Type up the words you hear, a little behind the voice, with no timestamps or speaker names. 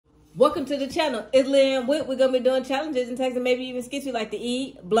Welcome to the channel. It's Leah and Whit. We're going to be doing challenges and texting, maybe even skits you like to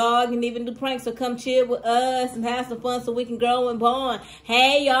eat, blog, and even do pranks. So come chill with us and have some fun so we can grow and bond.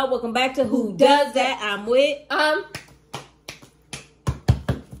 Hey, y'all. Welcome back to Who Does That? I'm Whit.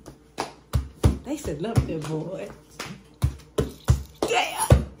 They said love that boy.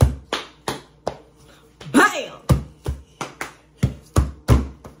 Damn. Bam.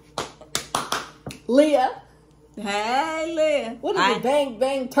 Leah. Hey, Leah. What is it? Bang,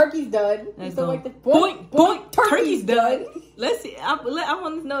 bang, turkey's done. Let's So go. like the Boink, turkey's done. Let's see. I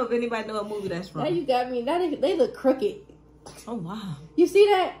want to know if anybody know what movie that's from. Now you got me. Now they look crooked. Oh, wow. You see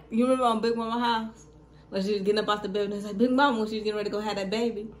that? You remember on Big Mama house? When she was getting up out the bed and it's like, Big Mama, when she was getting ready to go have that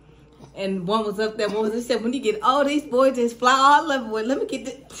baby. And one was up there, one was said, when you get all these boys just fly all over, let me get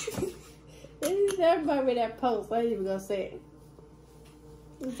this. Everybody made that post. I ain't even gonna say it.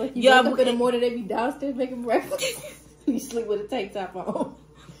 It's like you wake up in the morning, they be downstairs making breakfast. You sleep with a tank top on.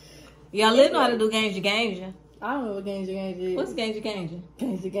 Y'all live know how to do games you. I don't know what games is. What's games you? Games.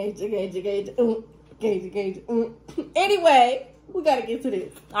 Anyway, we gotta get to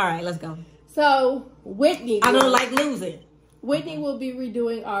this. All right, let's go. So, Whitney. I don't like losing. Whitney will be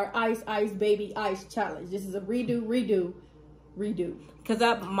redoing our Ice Ice Baby Ice challenge. This is a redo. Because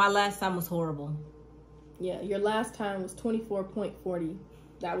my last time was horrible. Yeah, your last time was 24.40.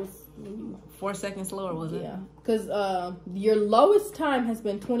 That was 4 seconds slower, wasn't it? Yeah, because your lowest time has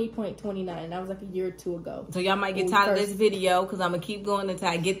been 20.29. That was like a year or two ago. So y'all might get tired of this video because I'm gonna keep going until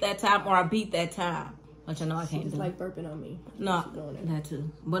I get that time or I beat that time. Which I know I can't do. It's like burping on me. No, that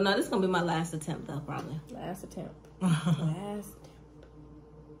too. But no, this is gonna be my last attempt though, probably. Last attempt.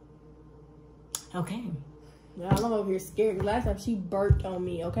 Okay. Y'all, I'm over here scared. Last time she burped on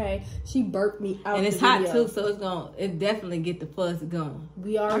me, okay? She burped me out. And it's hot too, so it definitely get the fuzz going.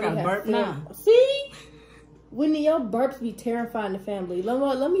 We already got burp now. See? Whitney, your burps be terrifying the family.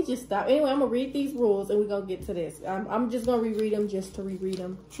 Let me just stop. Anyway, I'm gonna read these rules and we're gonna get to this. I'm just gonna reread them just to reread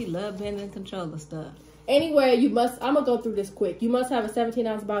them. She love being in control of stuff. Anyway, I'm gonna go through this quick. You must have a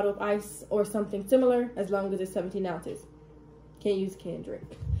 17-ounce bottle of ice or something similar as long as it's 17 ounces. Can't use canned drink.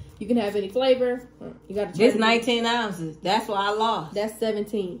 You can have any flavor. You got to. This 19 ounces. That's why I lost. That's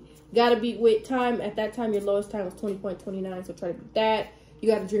 17. Got to beat with time. At that time, your lowest time was 20.29. So try to beat that.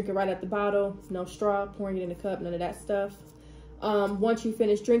 You got to drink it right out the bottle. No straw, pouring it in a cup, none of that stuff. Once you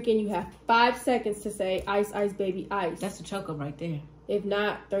finish drinking, you have 5 seconds to say ice, ice, baby, ice. That's a choke up right there. If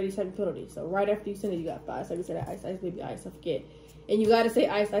not, 30-second penalty. So right after you send it, you got 5 seconds to say that ice, ice, baby, ice. I forget. And you got to say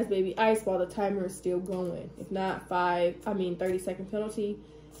ice, ice, baby, ice while the timer is still going. If not, 30-second penalty.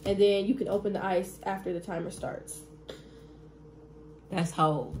 And then you can open the ice after the timer starts. That's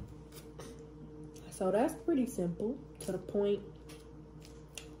whole. So that's pretty simple. To the point.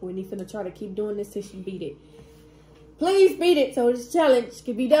 Whitney's gonna try to keep doing this till she beat it. Please beat it so this challenge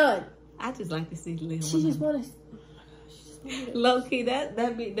can be done. I just like to see Leah. She just wanna low key,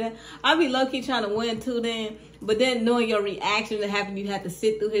 that be that. I be low key trying to win too. Then, but then knowing your reaction to having you have to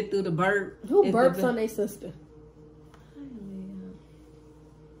sit through the burp. Who burps on their sister?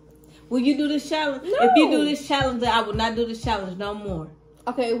 Will you do this challenge? No. If you do this challenge, then I will not do this challenge no more.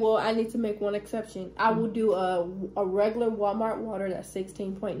 Okay, well, I need to make one exception. I will do a regular Walmart water that's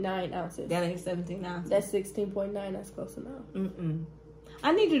 16.9 ounces. That ain't 17 ounces. That's 16.9. That's close enough.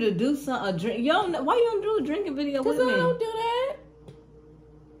 I need you to do a drink. Why you don't do a drinking video with me? Because I don't do that.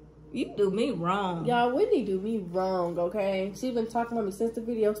 You do me wrong. Y'all, Whitney do me wrong, okay? She's been talking about me since the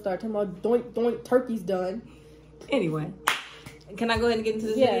video started. Talking about doink, doink, turkey's done. Anyway. Can I go ahead and get into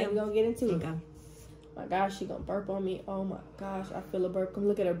this video? Yeah, we're going to get into it. Okay. My gosh, she going to burp on me. Oh, my gosh. I feel a burp. Come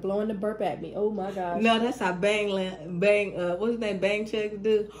look at her blowing the burp at me. Oh, my gosh. No, that's how what's his name? Bang checks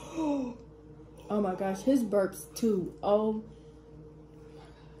do. Oh, my gosh. His burps, too. Oh,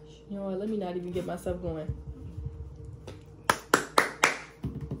 you know what? Let me not even get myself going.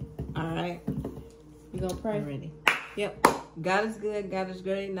 All right. You going to pray? I'm ready. Yep. God is good. God is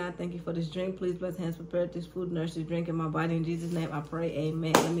great. Now I thank you for this drink. Please bless hands prepared this food. Nurse this drink in my body. In Jesus' name I pray.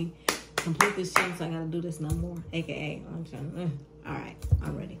 Amen. Let me complete this challenge so I got to do this no more. AKA. I'm trying to. All right.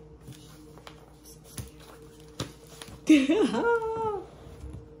 I'm ready.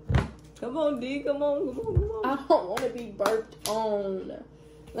 Come on, D. Come on. I don't want to be burped on.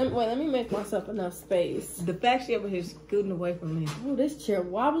 Let me make myself enough space. The fact she over here scooting away from me. Oh, this chair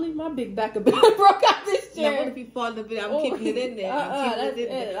wobbly. My big back of broke out this chair. Now, what if you fall in the video? I'm keeping it in there. That's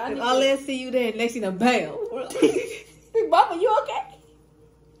it. I'll let see you there. Next thing, a bam. Big Mama, you okay?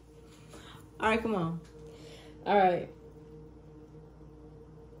 All right, come on. All right.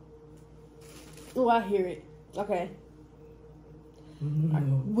 Oh, I hear it. Okay.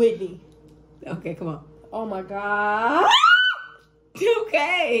 Whitney. Okay, come on. Oh my God.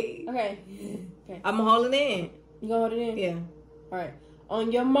 Okay. Okay. I'm gonna hold it in. You gonna hold it in? Yeah. All right.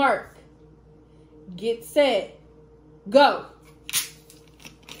 On your mark, get set, go.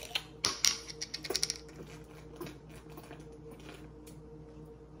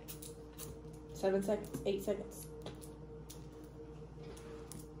 7 seconds, 8 seconds,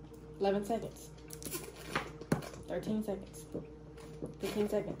 11 seconds, 13 seconds, 15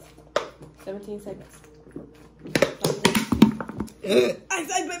 seconds, 17 seconds.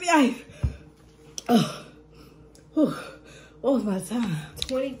 Ice, baby, ice. Oh. Whew. What was my time?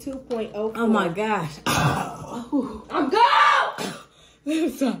 22.04. Oh my gosh. I'm go!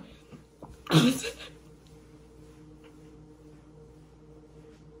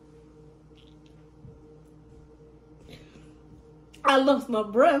 I lost my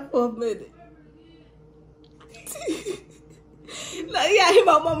breath for a minute. No, yeah, hit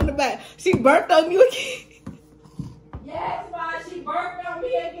my mom in the back. She burped on you again. Yes, Ma, she burped on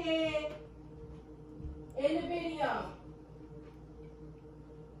me again. In the video.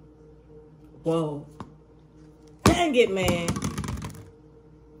 Whoa. Dang it, man.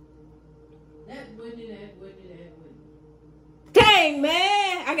 That's Whitney. Dang,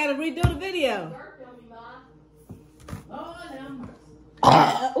 man. I gotta redo the video. Burped on me, Ma. Oh,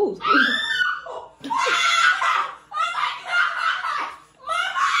 that Ooh.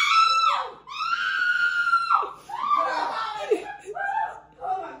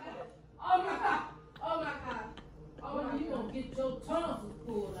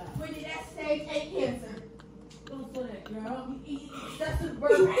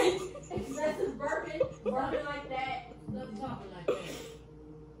 Excessive burping, burping like that, stop talking like that.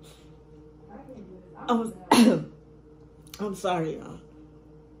 I can't do this. I'm sorry, y'all.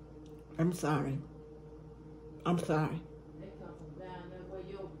 I'm sorry. I'm sorry. They come from down there where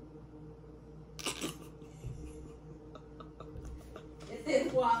you. This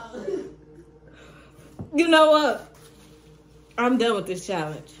is wild. You know what? I'm done with this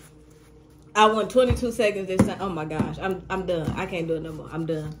challenge. I won 22 seconds this time. Oh my gosh. I'm done. I can't do it no more. I'm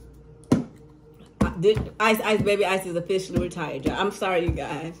done. Ice Baby Ice is officially retired, y'all. I'm sorry, you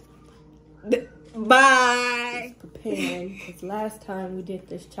guys. Bye. Preparing, because last time we did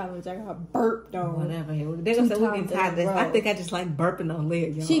this challenge, I got burped on. Whatever. They're gonna say we can tie this. I think I just like burping on Leah,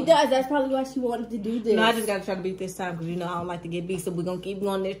 y'all. She does. That's probably why she wanted to do this. No, I just gotta try to beat this time because you know I don't like to get beat, so we're gonna keep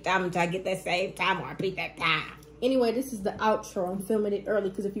going this time until I get that same time or I beat that time. Anyway, this is the outro. I'm filming it early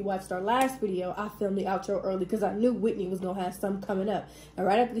because if you watched our last video, I filmed the outro early because I knew Whitney was gonna have some coming up. And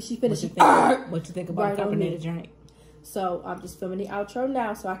right after she finished, what you think about right carbonated drink? So I'm just filming the outro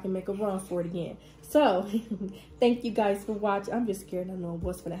now so I can make a run for it again. So thank you guys for watching. I'm just scared. I don't know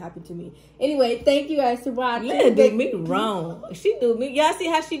what's gonna happen to me. Anyway, thank you guys for watching. Leah did me wrong. She do me. Y'all see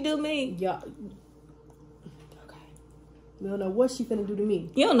how she do me? Yeah. Okay. We don't know what she finna do to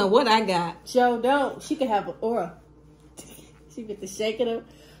me. You don't know what I got. Joe, don't. She could have an aura. She get to shaking them.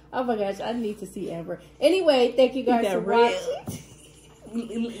 Oh my gosh, I need to see Amber. Anyway, thank you guys for watching.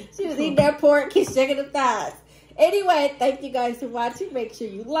 She was eating that pork and shaking the thighs. Anyway, thank you guys for watching. Make sure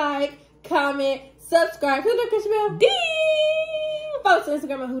you like, comment, subscribe. Hit the notification bell. Ding! Follow us on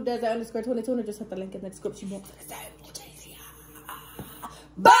Instagram at who does that _22. Just hit the link in the description box.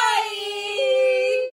 Bye!